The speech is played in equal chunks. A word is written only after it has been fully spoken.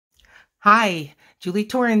Hi, Julie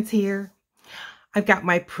Torrance here. I've got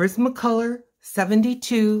my Prismacolor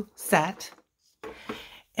 72 set,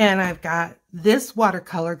 and I've got this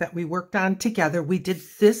watercolor that we worked on together. We did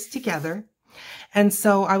this together, and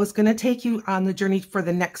so I was going to take you on the journey for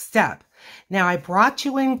the next step. Now, I brought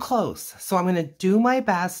you in close, so I'm going to do my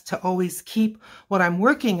best to always keep what I'm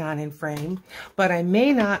working on in frame, but I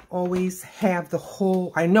may not always have the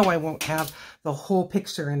whole, I know I won't have the whole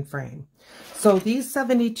picture in frame. So these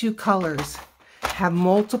 72 colors have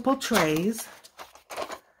multiple trays,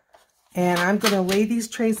 and I'm going to lay these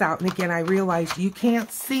trays out. And again, I realize you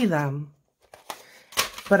can't see them,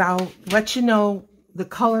 but I'll let you know the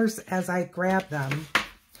colors as I grab them.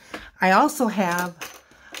 I also have,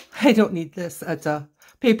 I don't need this, it's a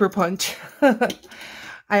paper punch.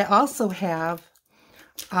 I also have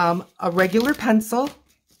a regular pencil.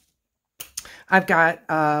 I've got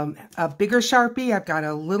a bigger Sharpie. I've got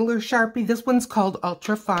a littler Sharpie. This one's called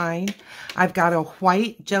Ultra Fine. I've got a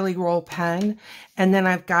white Jelly Roll pen. And then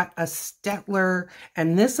I've got a Staedtler,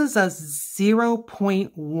 and this is a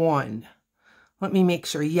 0.1. Let me make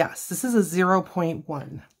sure. Yes, this is a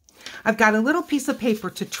 0.1. I've got a little piece of paper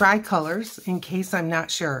to try colors in case I'm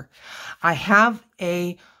not sure. I have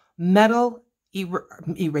a metal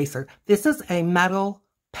eraser. This is a metal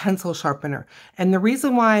pencil sharpener. And the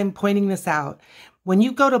reason why I'm pointing this out, when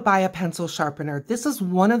you go to buy a pencil sharpener, this is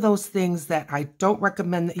one of those things that I don't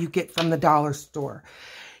recommend that you get from the dollar store.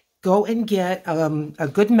 Go and get a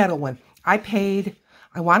good metal one. I paid,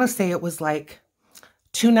 I want to say it was like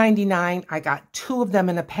 $2.99. I got 2 of them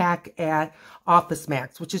in a pack at Office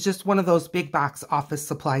Max, which is just one of those big box office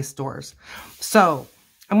supply stores. So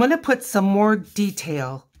I'm going to put some more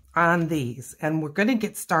detail on these, and we're going to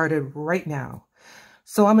get started right now.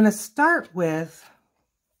 So I'm going to start with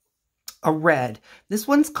a red. This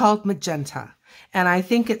one's called Magenta, and I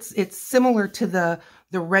think it's similar to the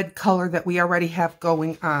red color that we already have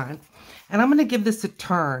going on. And I'm going to give this a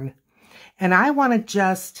turn, and I want to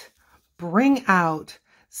just bring out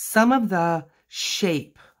some of the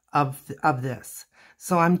shape of this.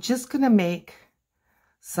 So I'm just going to make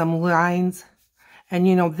some lines, and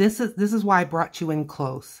you know, this is why I brought you in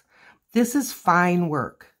close. This is fine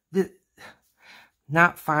work.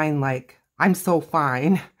 Not fine like I'm so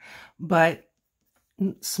fine, but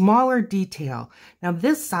smaller detail. Now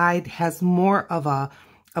this side has more of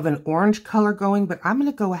an orange color going, but I'm going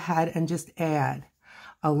to go ahead and just add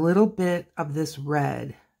a little bit of this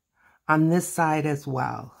red on this side as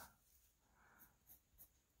well.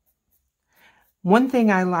 One thing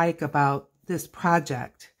I like about this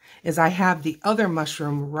project is I have the other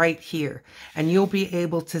mushroom right here, and you'll be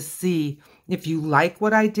able to see if you like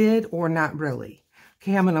what I did or not really.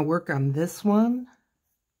 Okay, I'm going to work on this one.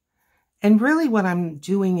 And really what I'm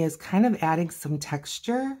doing is kind of adding some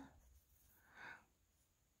texture.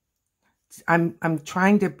 I'm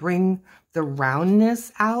trying to bring the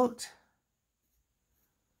roundness out.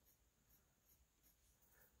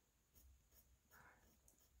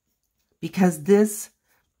 Because this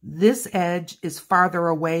edge is farther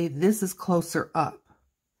away, this is closer up.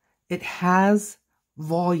 It has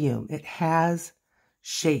volume, it has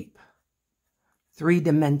shape. 3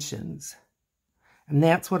 dimensions. And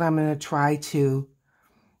that's what I'm going to try to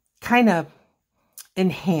kind of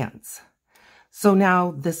enhance. So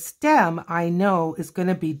now the stem, I know, is going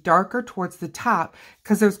to be darker towards the top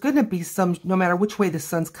because there's going to be some, no matter which way the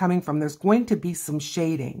sun's coming from, there's going to be some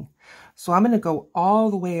shading. So I'm going to go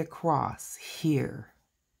all the way across here.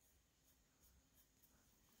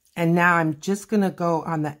 And now I'm just going to go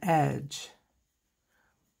on the edge.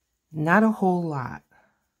 Not a whole lot.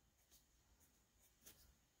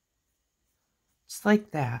 Just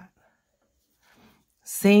like that.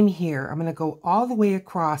 Same here. I'm going to go all the way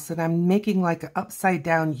across, and I'm making like an upside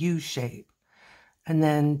down U shape. And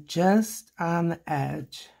then just on the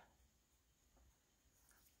edge,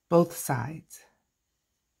 both sides,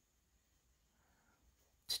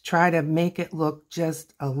 to try to make it look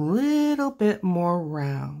just a little bit more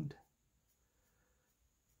round.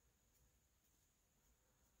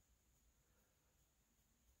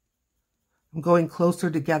 I'm going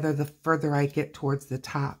closer together the further I get towards the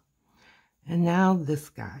top. And now this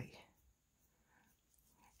guy.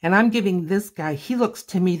 And I'm giving this guy, he looks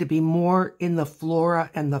to me to be more in the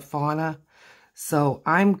flora and the fauna. So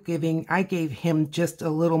I gave him just a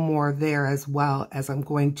little more there as well as I'm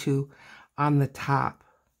going to on the top.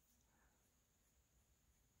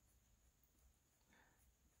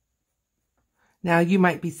 Now you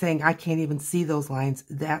might be saying, I can't even see those lines.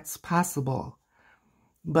 That's possible.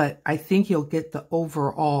 But I think you'll get the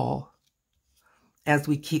overall as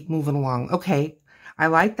we keep moving along. Okay, I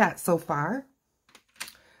like that so far.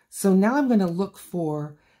 So now I'm going to look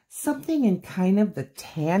for something in kind of the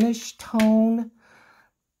tannish tone.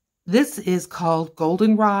 This is called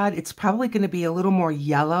Goldenrod. It's probably going to be a little more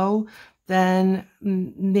yellow than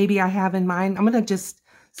maybe I have in mind. I'm going to just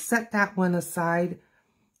set that one aside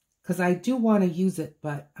because I do want to use it,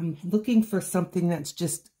 but I'm looking for something that's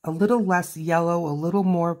just a little less yellow, a little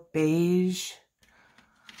more beige.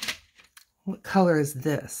 What color is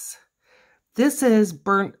this? This is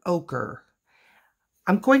burnt ochre.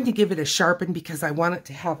 I'm going to give it a sharpen because I want it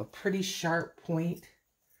to have a pretty sharp point.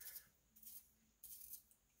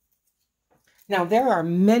 Now, there are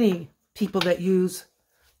many people that use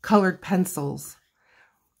colored pencils,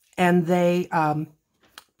 and they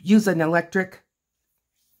use an electric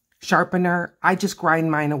sharpener. I just grind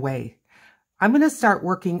mine away. I'm going to start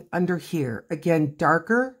working under here. Again,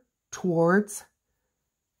 darker towards,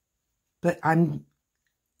 and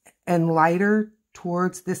lighter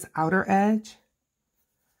towards this outer edge.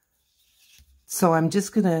 So I'm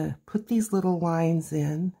just going to put these little lines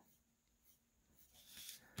in.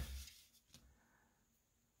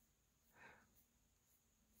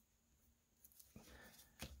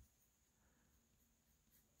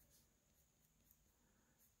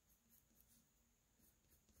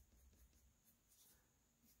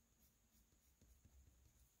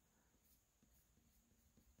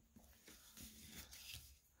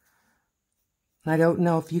 I don't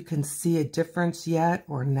know if you can see a difference yet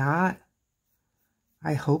or not.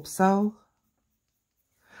 I hope so.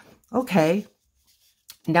 Okay,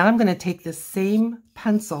 now I'm going to take this same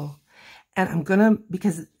pencil and I'm going to,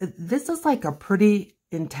 because this is like a pretty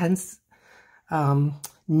intense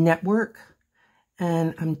network,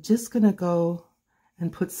 and I'm just going to go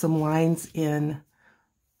and put some lines in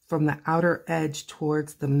from the outer edge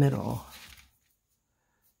towards the middle.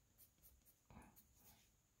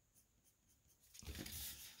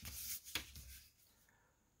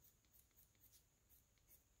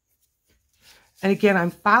 And again, I'm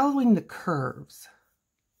following the curves.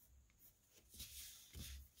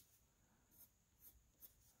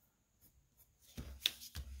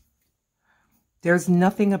 There's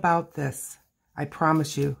nothing about this, I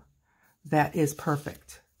promise you, that is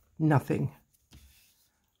perfect. Nothing.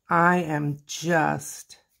 I'm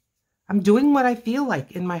doing what I feel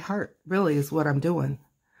like in my heart, really is what I'm doing.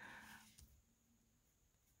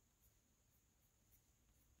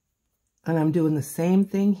 And I'm doing the same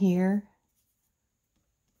thing here.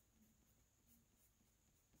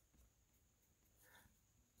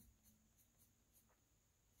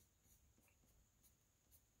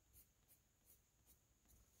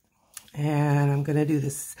 And I'm going to do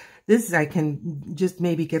this. I can just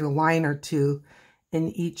maybe get a line or two in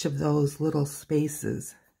each of those little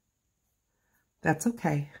spaces. That's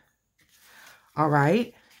okay. All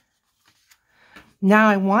right. Now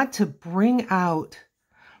I want to bring out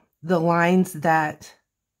the lines that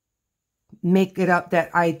make it up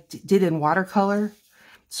that I did in watercolor.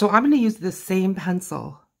 So I'm going to use the same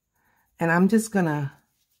pencil, and I'm just going to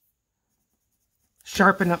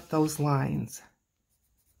sharpen up those lines.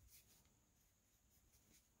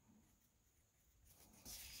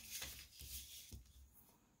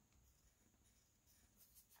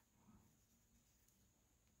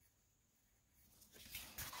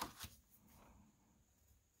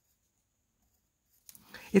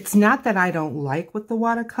 It's not that I don't like what the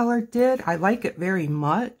watercolor did. I like it very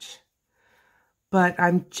much, but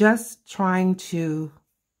I'm just trying to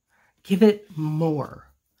give it more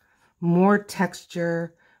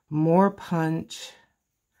texture, more punch.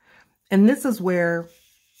 And this is where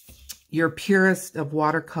your purest of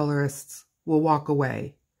watercolorists will walk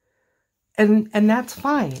away. And that's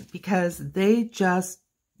fine, because they just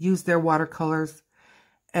use their watercolors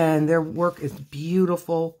and their work is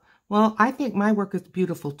beautiful. Well, I think my work is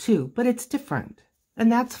beautiful too, but it's different, and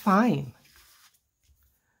that's fine.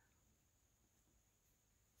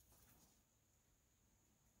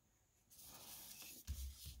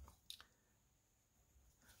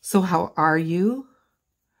 So how are you?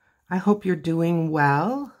 I hope you're doing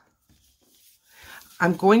well.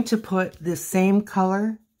 I'm going to put this same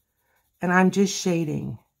color, and I'm just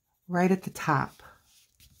shading right at the top.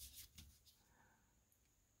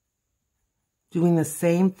 Doing the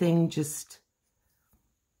same thing, just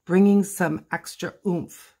bringing some extra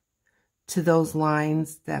oomph to those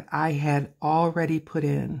lines that I had already put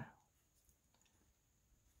in.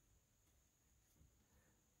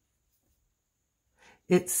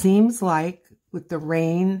 It seems like with the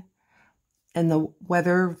rain and the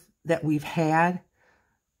weather that we've had,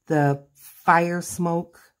 the fire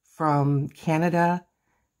smoke from Canada,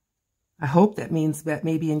 I hope that means that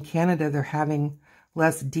maybe in Canada they're having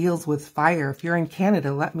less deals with fire. If you're in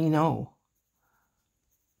Canada, let me know.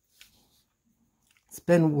 It's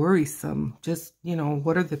been worrisome. Just, you know,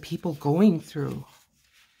 what are the people going through?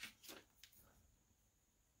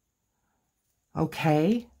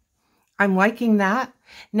 Okay. I'm liking that.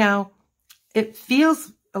 Now, it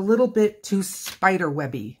feels a little bit too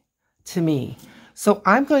spiderwebby to me. So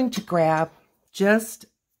I'm going to grab just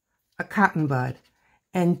a cotton bud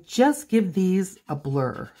and just give these a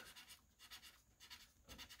blur.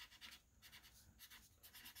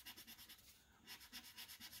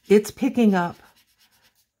 It's picking up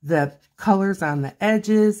the colors on the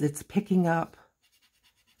edges. It's picking up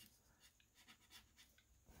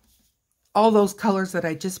all those colors that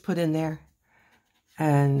I just put in there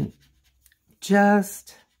and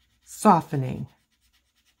just softening.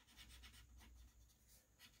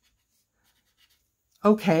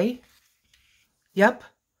 Okay. Yep.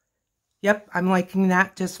 Yep, I'm liking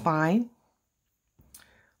that just fine.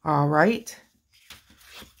 All right.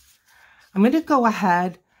 I'm going to go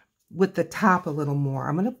ahead with the top a little more.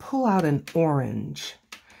 I'm going to pull out an orange.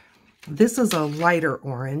 This is a lighter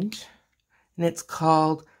orange, and it's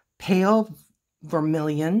called Pale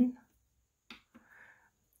Vermilion.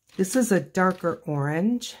 This is a darker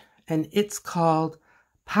orange, and it's called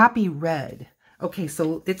Poppy Red. Okay,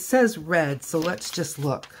 so it says red, so let's just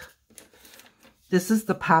look. This is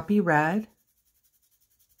the Poppy Red.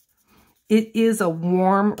 It is a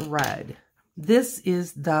warm red. This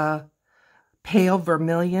is the Pale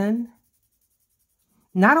Vermilion.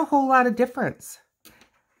 Not a whole lot of difference.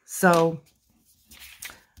 So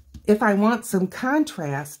if I want some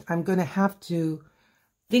contrast, I'm going to have to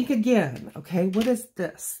think again. Okay, what is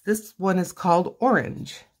this? This one is called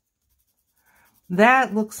Orange.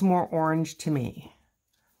 That looks more orange to me,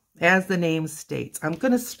 as the name states. I'm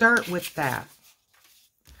going to start with that.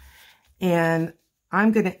 And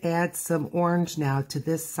I'm going to add some orange now to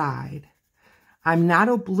this side. I'm not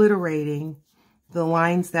obliterating the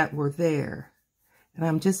lines that were there. And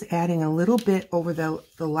I'm just adding a little bit over the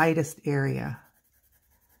lightest area.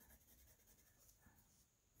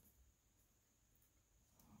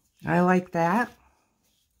 I like that.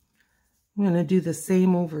 I'm going to do the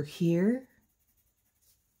same over here.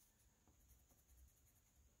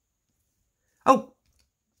 Oh,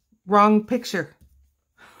 wrong picture.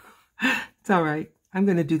 It's all right. I'm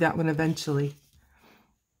going to do that one eventually.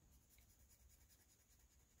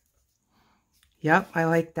 Yep, I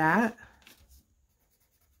like that.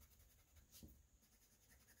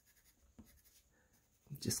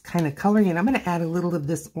 Just kind of coloring it. I'm going to add a little of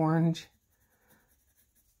this orange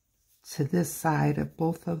to this side of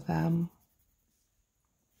both of them.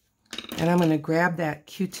 And I'm going to grab that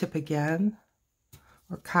Q-tip again,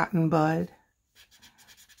 or cotton bud,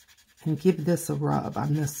 and give this a rub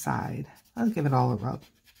on this side. I'll give it all a rub.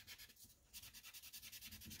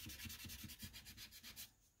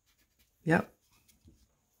 Yep.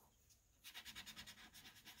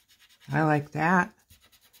 I like that.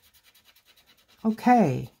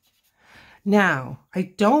 Okay. Now, I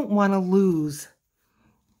don't want to lose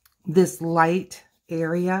this light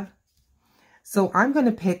area. So I'm going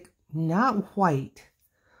to pick not white,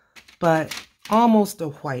 but almost a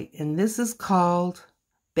white. And this is called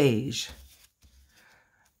beige.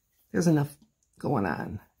 There's enough going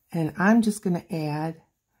on. And I'm just going to add,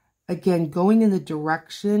 again, going in the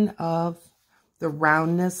direction of the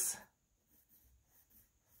roundness.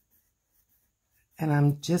 And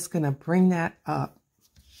I'm just going to bring that up.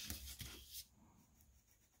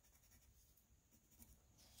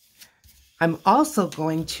 I'm also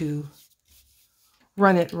going to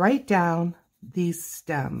run it right down these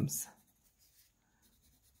stems.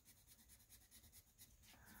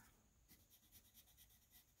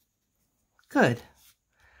 Good.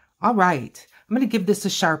 All right. I'm going to give this a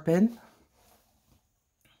sharpen.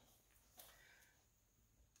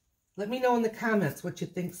 Let me know in the comments what you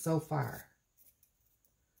think so far.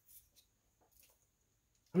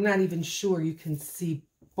 I'm not even sure you can see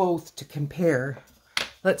both to compare.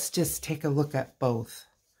 Let's just take a look at both.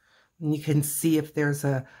 And you can see if there's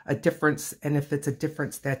a difference and if it's a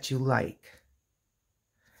difference that you like.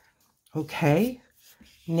 Okay.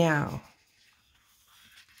 Now,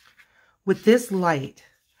 with this light,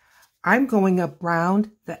 I'm going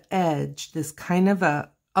around the edge, this kind of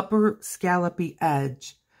a upper scallopy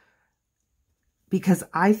edge, because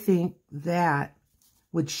I think that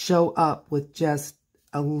would show up with just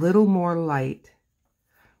a little more light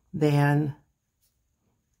than,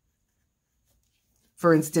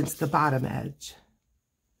 for instance, the bottom edge.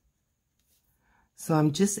 So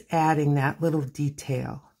I'm just adding that little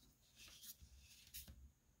detail.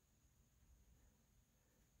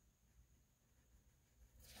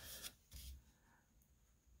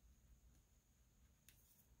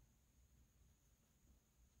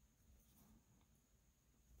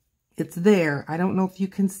 It's there. I don't know if you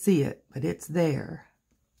can see it, but it's there.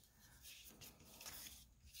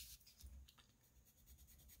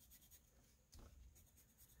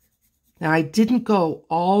 Now, I didn't go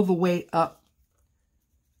all the way up.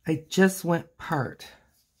 I just went part.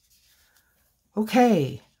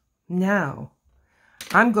 Okay, now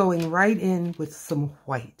I'm going right in with some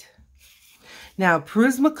white. Now,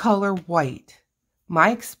 Prismacolor white, my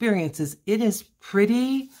experience is it is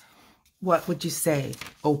pretty, what would you say,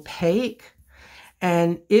 opaque,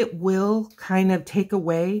 and it will kind of take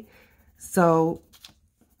away. So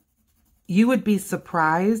you would be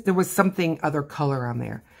surprised. There was something other color on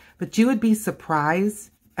there, but you would be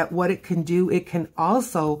surprised at what it can do. It can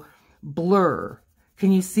also blur.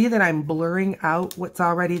 Can you see that I'm blurring out what's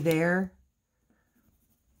already there?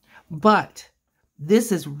 But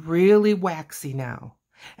this is really waxy now.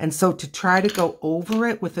 And so to try to go over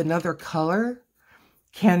it with another color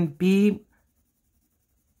can be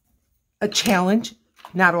a challenge.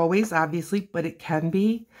 Not always, obviously, but it can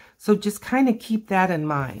be. So just kind of keep that in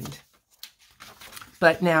mind.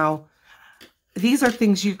 But now, these are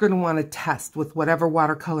things you're going to want to test with whatever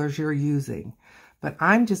watercolors you're using. But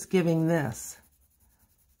I'm just giving this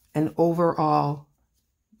an overall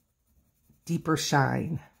deeper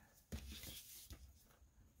shine.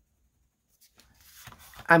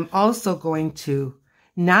 I'm also going to,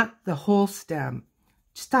 not the whole stem,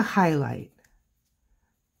 just a highlight.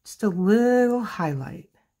 Just a little highlight.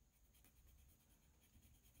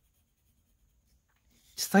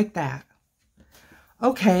 Just like that.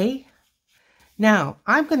 Okay. Now,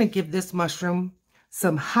 I'm going to give this mushroom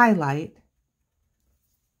some highlight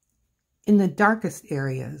in the darkest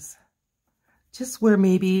areas. Just where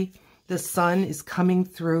maybe the sun is coming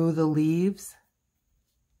through the leaves.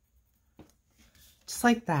 Just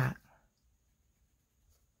like that.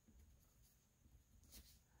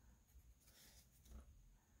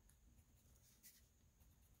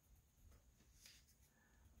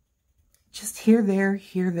 Just here, there,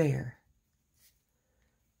 here, there.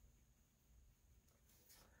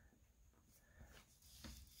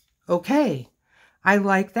 Okay, I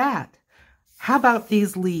like that. How about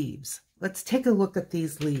these leaves? Let's take a look at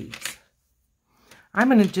these leaves. I'm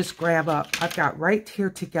going to just grab up, I've got right here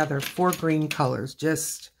together 4 green colors,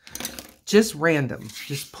 just random,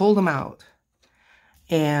 just pull them out.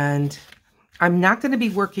 And I'm not going to be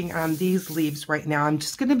working on these leaves right now. I'm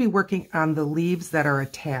just going to be working on the leaves that are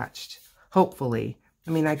attached, hopefully.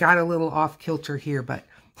 I mean, I got a little off kilter here, but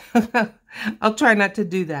I'll try not to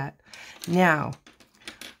do that. Now,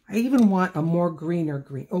 I even want a more greener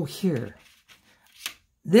green. Oh, here.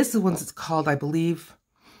 This one's called, I believe,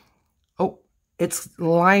 it's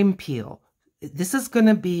lime peel. This is going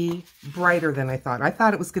to be brighter than I thought. I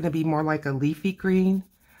thought it was going to be more like a leafy green.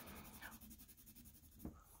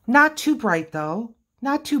 Not too bright, though.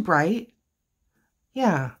 Not too bright.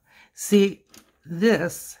 Yeah. See,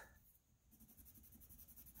 this,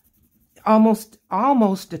 almost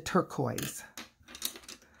a turquoise.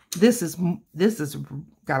 This is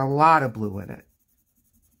got a lot of blue in it.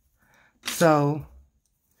 So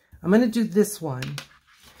I'm going to do this one.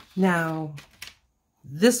 Now,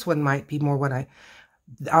 this one might be more what all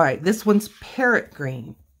right, this one's parrot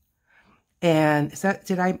green. And is that,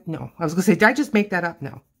 no, I was going to say, did I just make that up?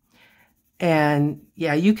 No. And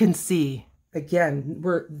yeah, you can see, again,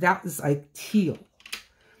 that is like teal.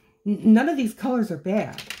 None of these colors are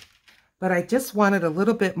bad, but I just wanted a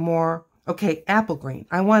little bit more, okay, apple green.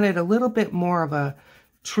 I wanted a little bit more of a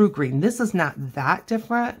true green. This is not that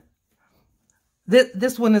different.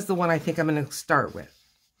 This one is the one I think I'm going to start with.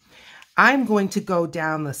 I'm going to go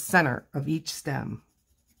down the center of each stem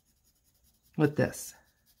with this.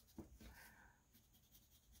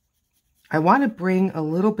 I want to bring a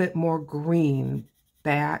little bit more green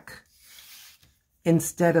back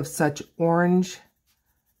instead of such orange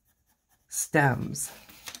stems.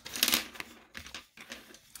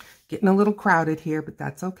 Getting a little crowded here, but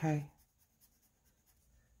that's okay.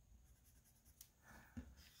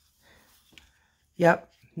 Yep.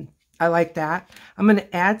 I like that. I'm going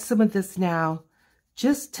to add some of this now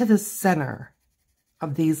just to the center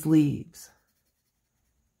of these leaves.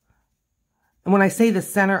 And when I say the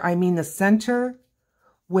center, I mean the center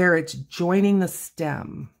where it's joining the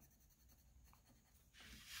stem.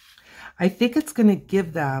 I think it's going to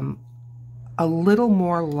give them a little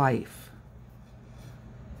more life.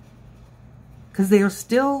 Because they're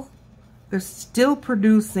still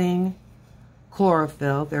producing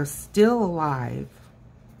chlorophyll. They're still alive.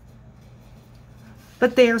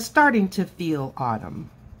 But they are starting to feel autumn.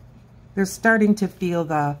 They're starting to feel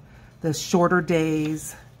the shorter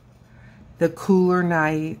days, the cooler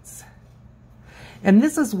nights. And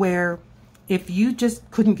this is where if you just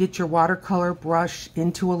couldn't get your watercolor brush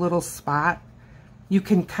into a little spot, you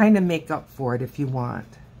can kind of make up for it if you want.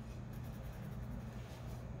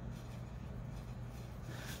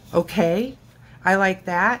 Okay, I like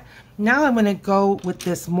that. Now I'm going to go with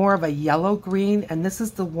this more of a yellow green, and this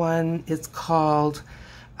is the one, it's called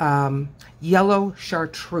Yellow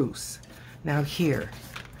Chartreuse. Now here,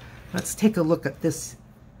 let's take a look at this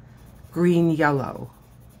green yellow.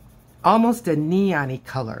 Almost a neon-y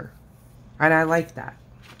color, and I like that.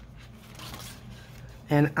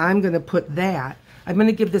 And I'm going to put that, I'm going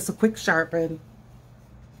to give this a quick sharpen.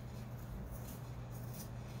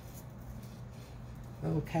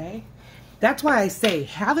 Okay, that's why I say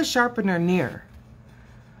have a sharpener near.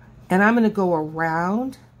 And I'm going to go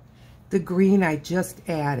around the green I just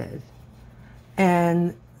added.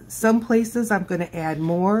 And some places I'm going to add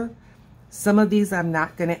more. Some of these I'm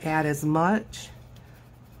not going to add as much.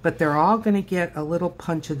 But they're all going to get a little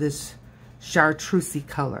punch of this chartreusey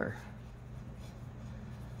color.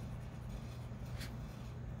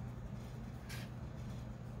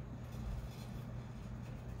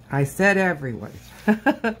 I said everyone.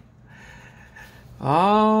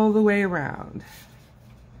 All the way around.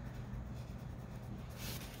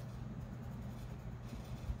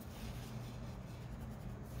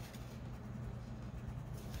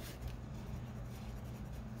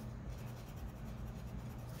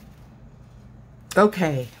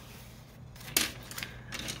 Okay.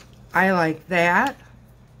 I like that.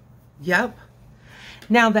 Yep.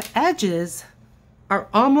 Now the edges are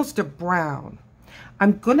almost a brown.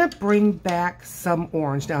 I'm going to bring back some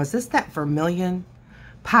orange. Now, is this that vermilion?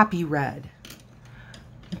 Poppy red.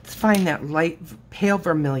 Let's find that light, pale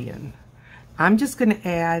vermilion. I'm just going to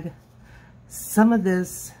add some of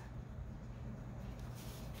this.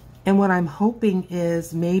 And what I'm hoping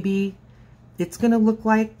is maybe it's going to look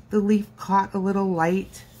like the leaf caught a little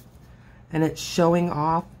light and it's showing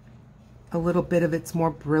off a little bit of its more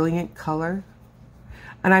brilliant color.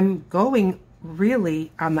 And I'm going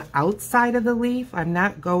really on the outside of the leaf. I'm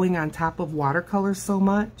not going on top of watercolor so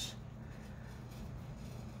much.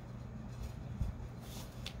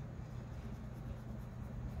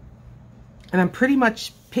 And I'm pretty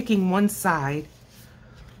much picking one side,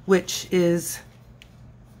 which is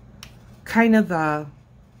kind of the,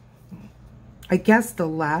 I guess, the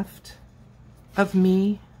left of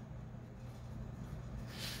me.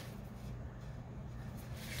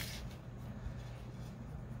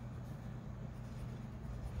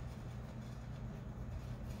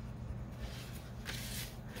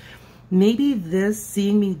 Maybe this,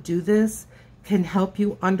 seeing me do this, can help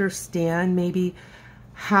you understand maybe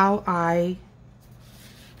how I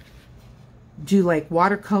do like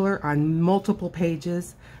watercolor on multiple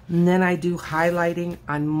pages, and then I do highlighting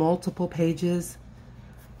on multiple pages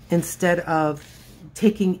instead of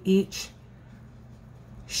taking each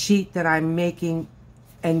sheet that I'm making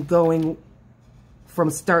and going from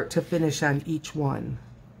start to finish on each one.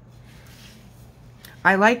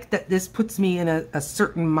 I like that this puts me in a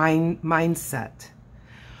certain mindset.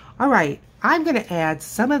 All right, I'm going to add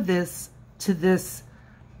some of this to this,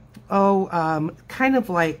 kind of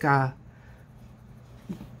like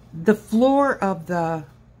the floor of the,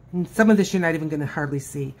 some of this you're not even going to hardly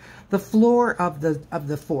see, the floor of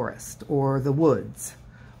the forest or the woods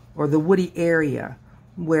or the woody area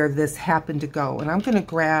where this happened to go. And I'm going to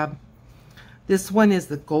grab, this one is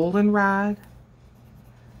the goldenrod,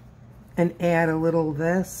 and add a little of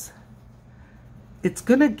this. It's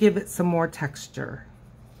going to give it some more texture.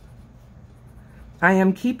 I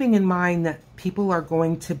am keeping in mind that people are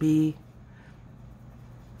going to be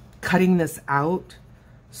cutting this out,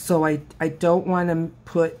 so I don't want to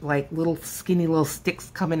put like little skinny little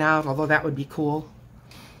sticks coming out, although that would be cool.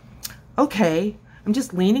 Okay, I'm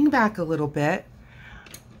just leaning back a little bit,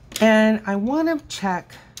 and I want to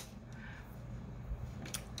check.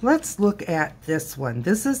 Let's look at this one.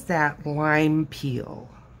 This is that lime peel.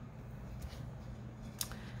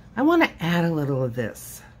 I want to add a little of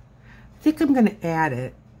this. I think I'm going to add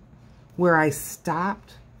it where I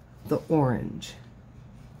stopped the orange.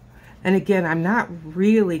 And again, I'm not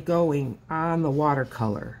really going on the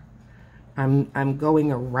watercolor. I'm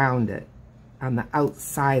going around it on the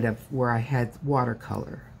outside of where I had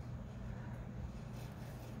watercolor.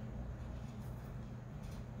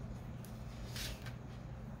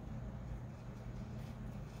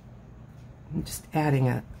 I'm just adding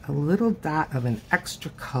a little dot of an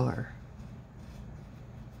extra color.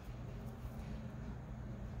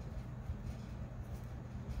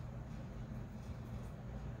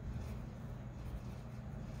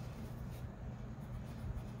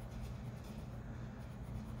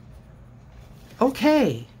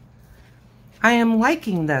 Okay, I am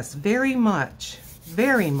liking this very much,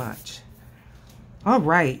 very much. All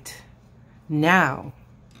right, now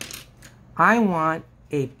I want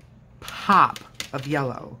a pop of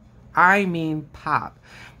yellow. I mean pop.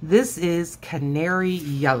 This is canary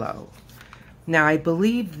yellow. Now I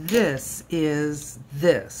believe this is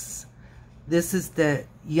this. This is the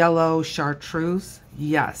yellow chartreuse,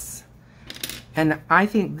 yes. And I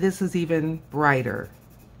think this is even brighter,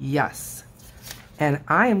 yes. And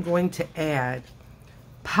I am going to add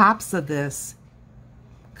pops of this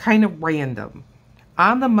kind of random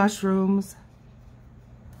on the mushrooms,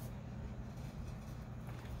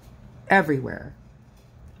 everywhere.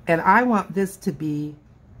 And I want this to be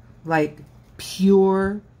like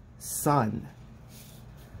pure sun.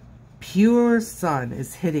 Pure sun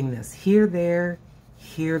is hitting this here, there,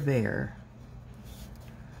 here, there.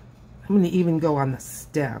 I'm going to even go on the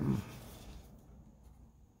stem.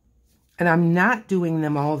 And I'm not doing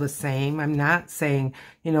them all the same. I'm not saying,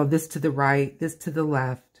 you know, this to the right, this to the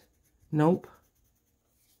left. Nope.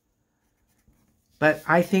 But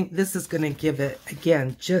I think this is going to give it,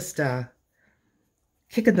 again, just a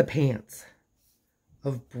kick in the pants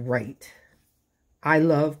of bright. I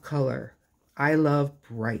love color. I love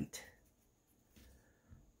bright.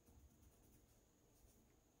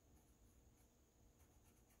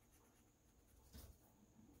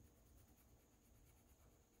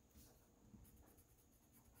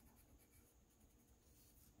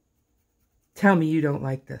 Tell me you don't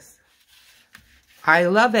like this. I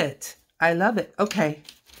love it. I love it. Okay,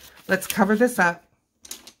 let's cover this up.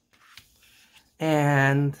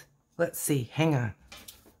 And let's see, hang on.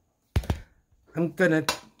 I'm gonna,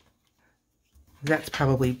 that's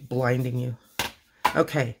probably blinding you.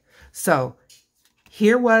 Okay, so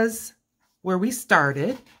here was where we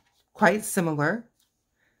started, quite similar.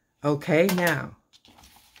 Okay, now,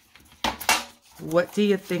 what do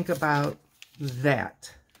you think about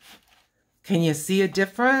that? Can you see a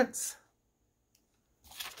difference?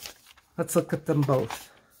 Let's look at them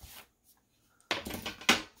both.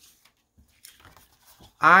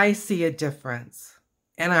 I see a difference,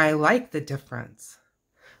 and I like the difference.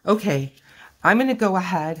 Okay, I'm going to go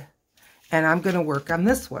ahead and I'm going to work on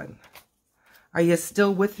this one. Are you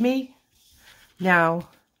still with me? Now,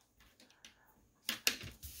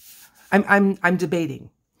 I'm debating.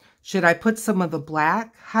 Should I put some of the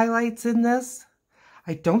black highlights in this?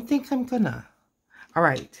 I don't think I'm gonna. All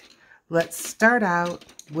right, let's start out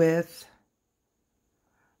with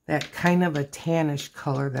that kind of a tannish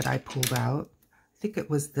color that I pulled out. I think it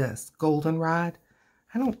was this, goldenrod.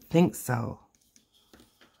 I don't think so.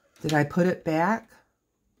 Did I put it back?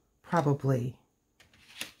 Probably.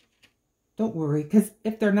 Don't worry, because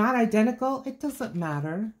if they're not identical, it doesn't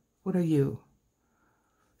matter. What are you?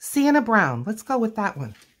 Sienna brown. Let's go with that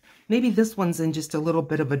one. Maybe this one's in just a little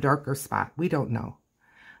bit of a darker spot. We don't know.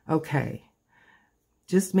 Okay.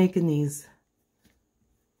 Just making these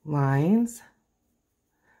lines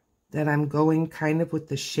that I'm going kind of with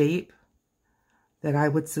the shape that I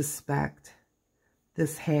would suspect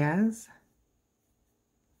this has.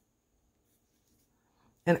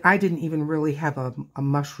 And I didn't even really have a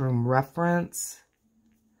mushroom reference.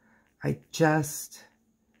 I just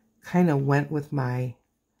kind of went with my,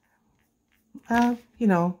 you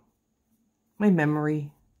know, my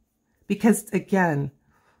memory. Because again,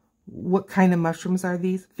 what kind of mushrooms are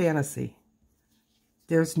these? Fantasy.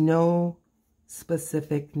 There's no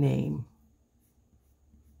specific name.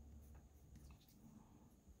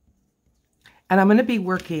 And I'm going to be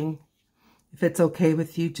working, if it's okay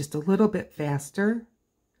with you, just a little bit faster,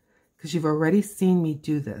 because you've already seen me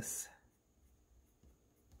do this.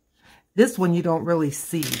 This one you don't really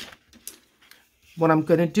see. What I'm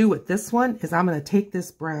going to do with this one is I'm going to take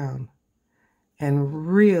this brown and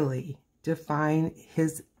really define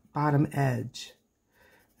his bottom edge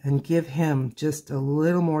and give him just a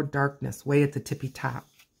little more darkness way at the tippy top.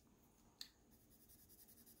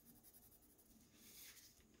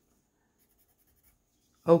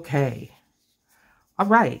 Okay. All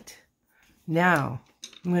right. Now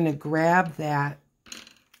I'm going to grab that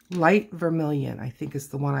light vermilion, I think is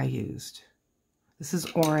the one I used. This is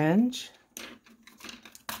orange.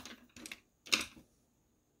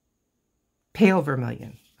 Pale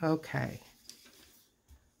vermilion. Okay.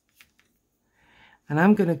 And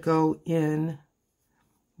I'm going to go in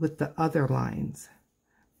with the other lines,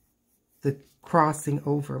 the crossing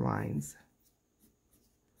over lines.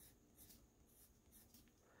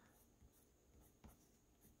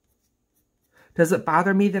 Does it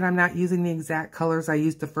bother me that I'm not using the exact colors I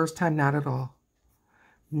used the first time? Not at all.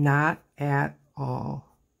 Not at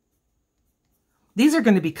all. These are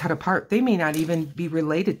going to be cut apart. They may not even be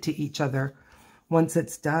related to each other once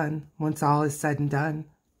it's done, once all is said and done.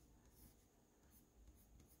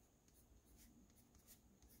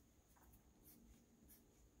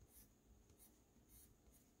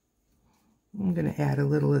 I'm going to add a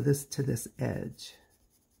little of this to this edge.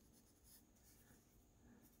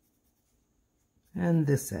 And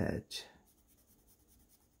this edge.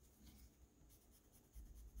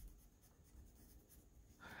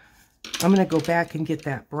 I'm going to go back and get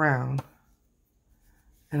that brown.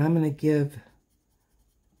 And I'm going to give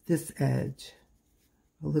this edge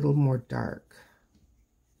a little more dark.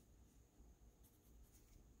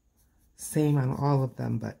 Same on all of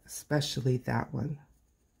them, but especially that one.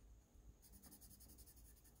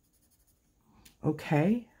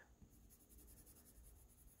 Okay.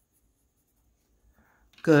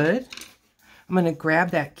 Good. I'm going to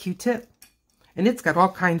grab that Q-tip, and it's got all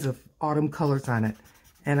kinds of autumn colors on it.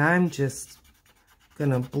 And I'm just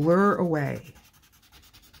going to blur away.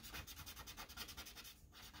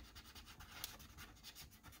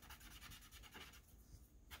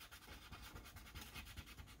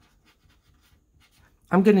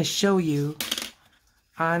 I'm going to show you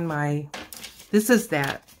on my, this is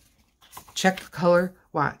that check color.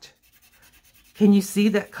 Watch. Can you see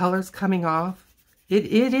that color's coming off?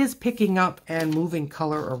 It is picking up and moving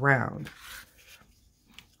color around.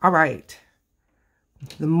 All right.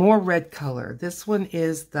 The more red color. This one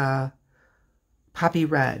is the Poppy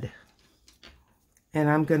Red. And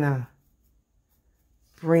I'm going to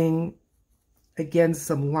bring, again,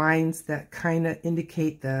 some lines that kind of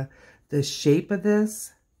indicate the shape of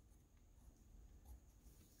this.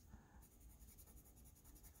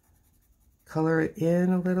 Color it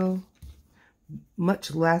in a little.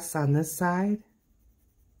 Much less on this side.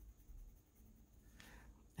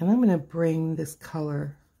 And I'm going to bring this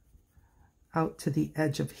color out to the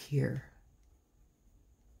edge of here.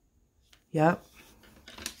 Yep.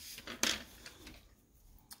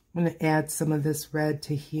 I'm going to add some of this red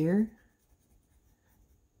to here.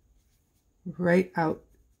 Right out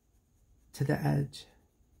to the edge.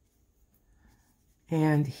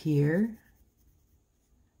 And here.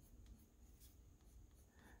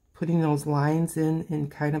 Putting those lines in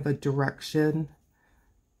kind of a direction.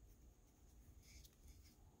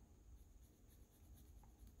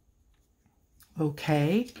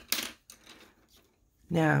 Okay.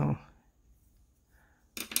 Now,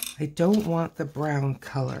 I don't want the brown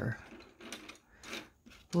color.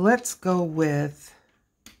 Let's go with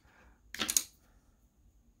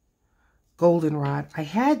goldenrod. I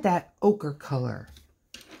had that ochre color.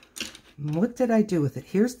 What did I do with it?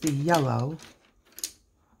 Here's the yellow.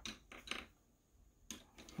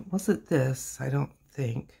 Was it this? I don't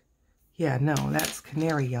think. Yeah, no, that's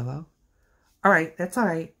canary yellow. All right, that's all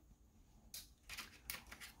right.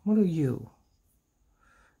 What are you?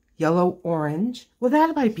 Yellow orange. Well,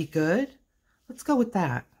 that might be good. Let's go with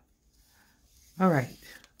that. All right.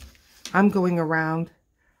 I'm going around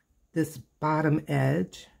this bottom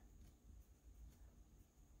edge.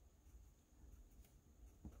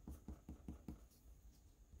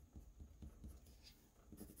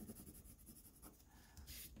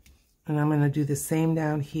 And I'm going to do the same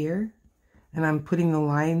down here. And I'm putting the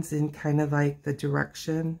lines in kind of like the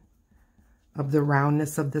direction of the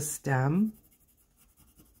roundness of the stem.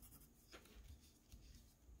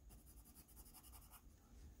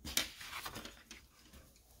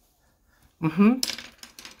 I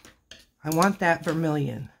want that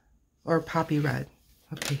vermilion or poppy red.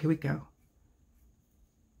 Okay, here we go.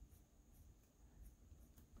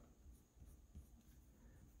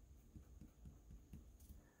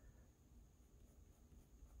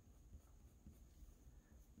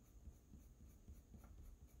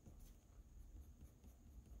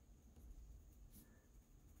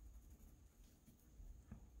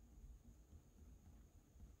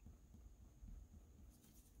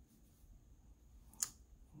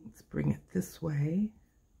 Let's bring it this way.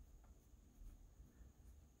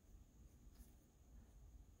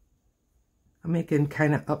 I'm making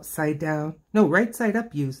kind of upside down. No, right side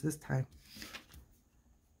up use this time.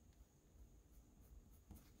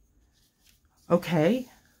 Okay.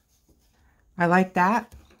 I like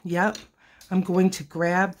that. Yep. I'm going to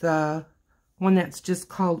grab the one that's just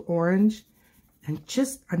called orange and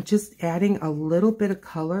I'm just adding a little bit of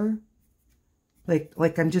color.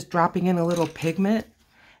 Like I'm just dropping in a little pigment.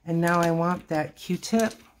 And now I want that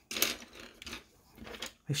Q-tip.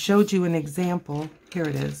 I showed you an example. Here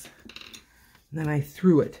it is. And then I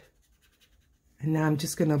threw it. And now I'm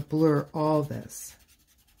just going to blur all this.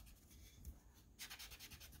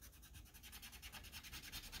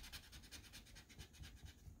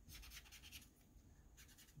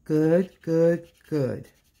 Good, good, good.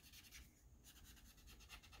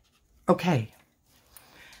 Okay.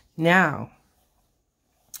 Now,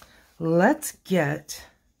 let's get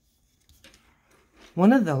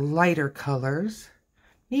one of the lighter colors.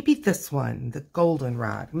 Maybe this one, the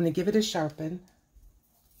goldenrod. I'm going to give it a sharpen.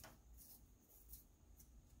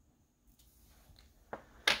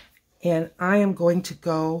 And I am going to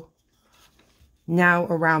go now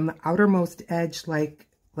around the outermost edge, like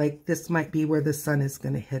this might be where the sun is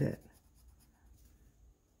going to hit it.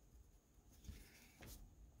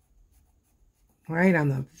 Right on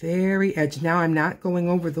the very edge. Now I'm not going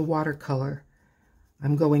over the watercolor.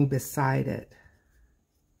 I'm going beside it.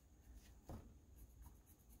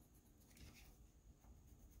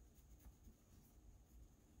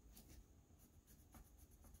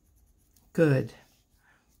 Good.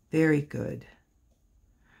 Very good.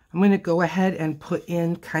 I'm going to go ahead and put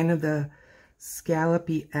in kind of the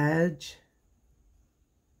scallopy edge.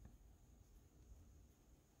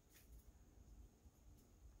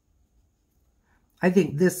 I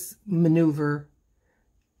think this maneuver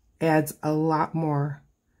adds a lot more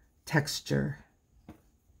texture.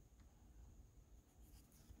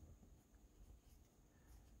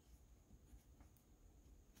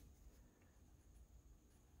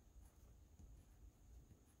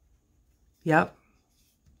 Yep.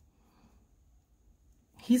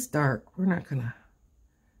 He's dark. We're not going to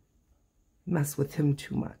mess with him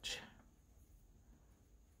too much.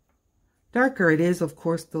 Darker it is, of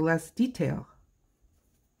course, the less detail.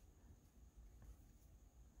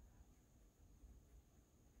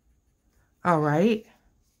 All right.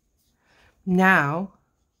 Now,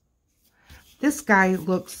 this guy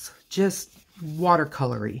looks just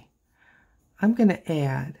watercolory. I'm going to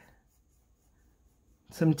add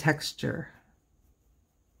some texture.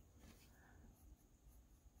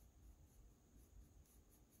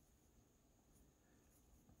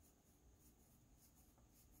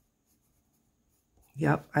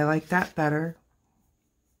 Yep, I like that better.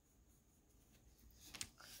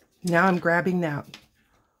 Now I'm grabbing that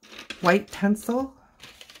white pencil.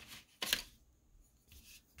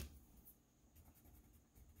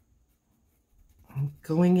 I'm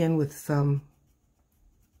going in with some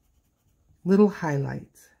little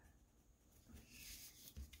highlights.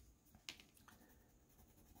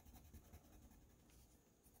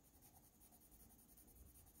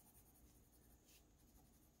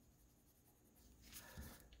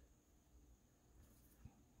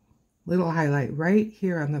 Little highlight right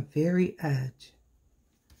here on the very edge.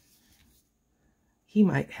 He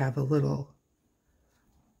might have a little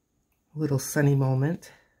sunny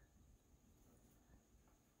moment.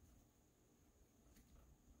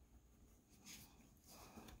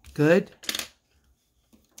 Good.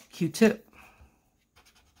 Q-tip.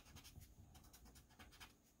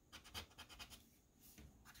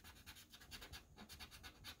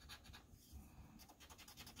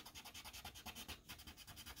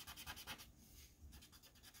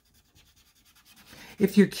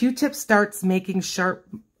 If your Q-tip starts making sharp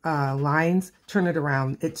lines, turn it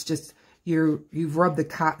around. It's just you've rubbed the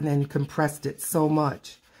cotton and compressed it so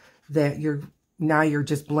much that now you're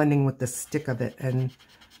just blending with the stick of it, and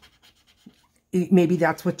maybe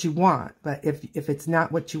that's what you want. But if it's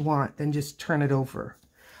not what you want, then just turn it over.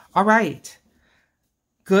 All right,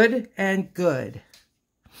 good and good.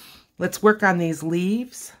 Let's work on these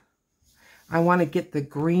leaves. I want to get the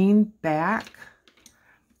green back.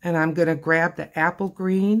 And I'm going to grab the apple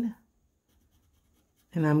green,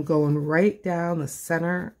 and I'm going right down the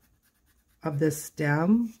center of this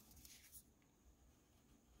stem.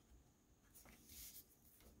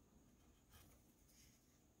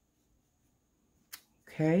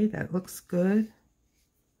 Okay, that looks good.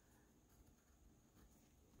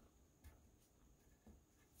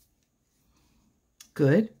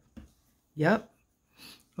 Good. Yep.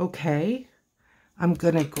 Okay. I'm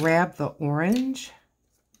going to grab the orange.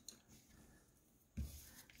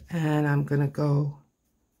 And I'm going to go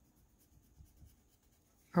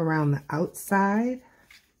around the outside.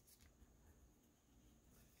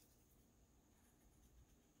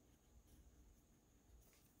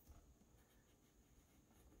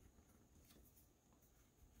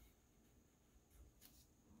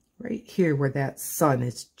 Right here where that sun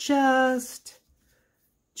is just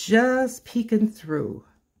peeking through.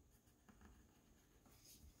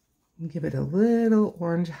 And give it a little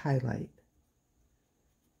orange highlight.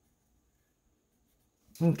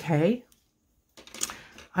 Okay,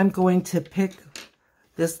 I'm going to pick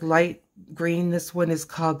this light green. This one is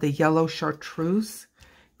called the yellow chartreuse.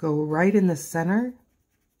 Go right in the center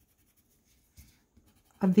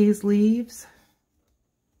of these leaves.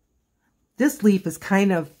 This leaf is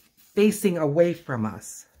kind of facing away from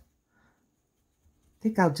us. I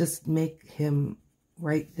think I'll just make him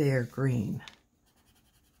right there green.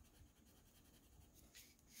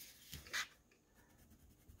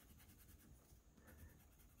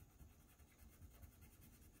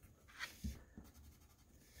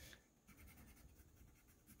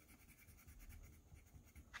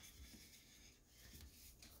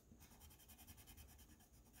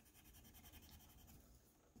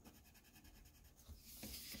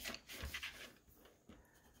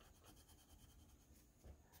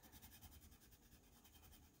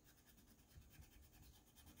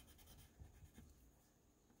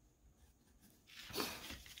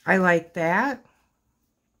 I like that.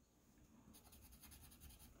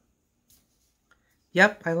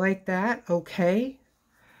 Yep, I like that. Okay.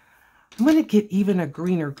 I'm going to get even a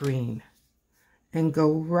greener green and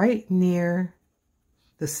go right near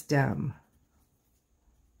the stem.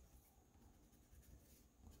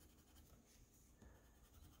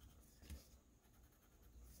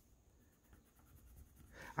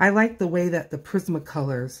 I like the way that the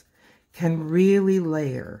Prismacolors can really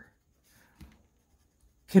layer.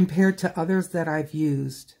 Compared to others that I've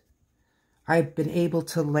used, I've been able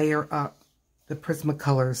to layer up the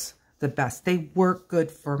Prismacolors the best. They work good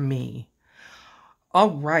for me.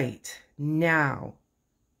 All right, now,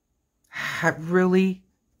 really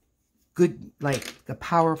good, like the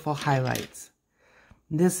powerful highlights.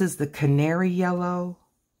 This is the Canary Yellow,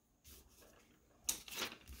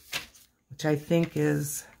 which I think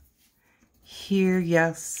is here.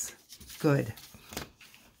 Yes, good.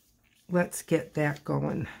 Let's get that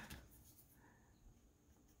going.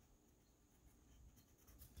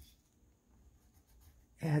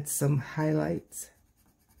 Add some highlights.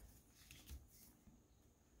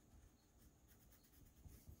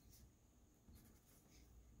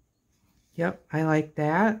 Yep, I like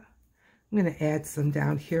that. I'm going to add some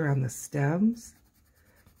down here on the stems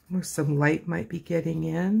where some light might be getting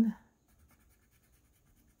in.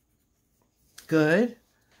 Good.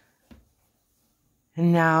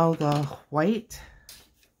 And now the white.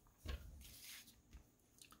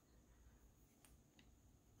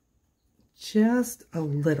 Just a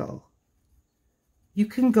little. You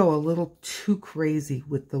can go a little too crazy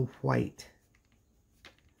with the white.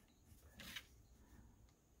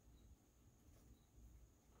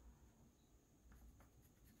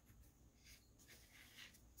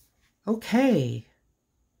 Okay.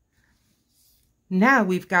 Now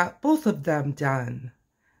we've got both of them done.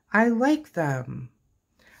 I like them.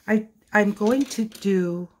 I'm going to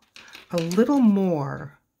do a little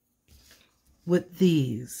more with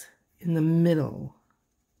these in the middle.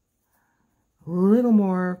 A little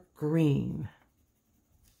more green.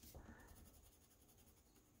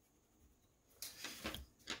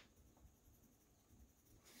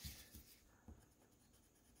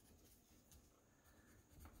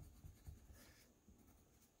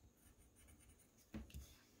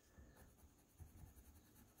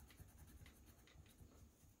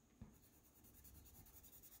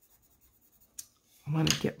 I want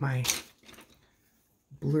to get my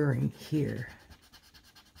blurring here.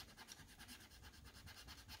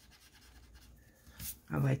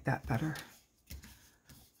 I like that better.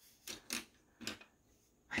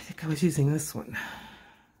 I think I was using this one.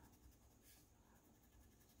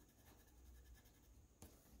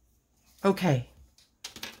 Okay.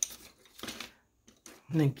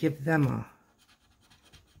 I'm going to give them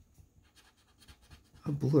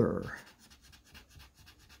a blur.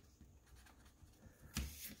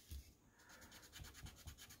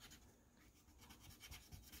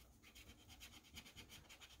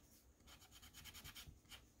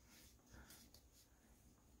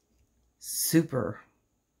 Super.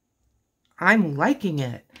 I'm liking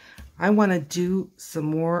it. I want to do some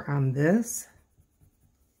more on this.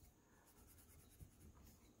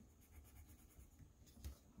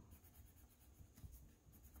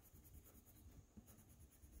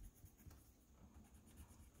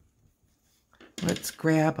 Let's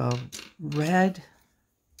grab a red.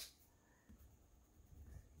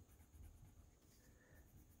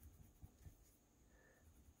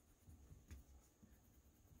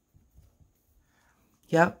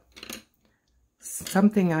 Yep.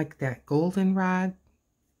 Something like that goldenrod.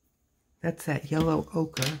 That's that yellow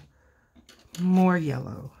ochre. More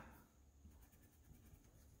yellow.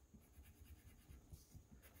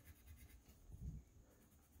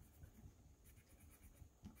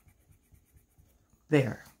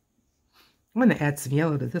 There. I'm going to add some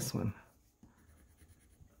yellow to this one.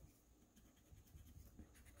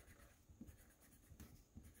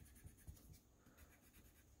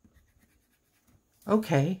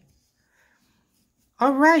 Okay.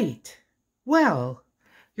 All right. Well,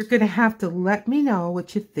 you're going to have to let me know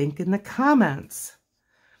what you think in the comments.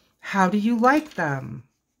 How do you like them?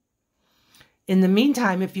 In the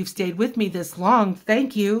meantime, if you've stayed with me this long,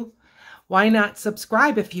 thank you. Why not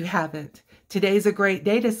subscribe if you haven't? Today's a great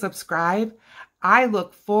day to subscribe. I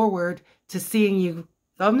look forward to seeing you.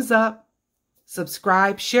 Thumbs up,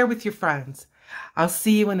 subscribe, share with your friends. I'll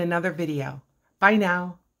see you in another video. Bye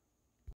now.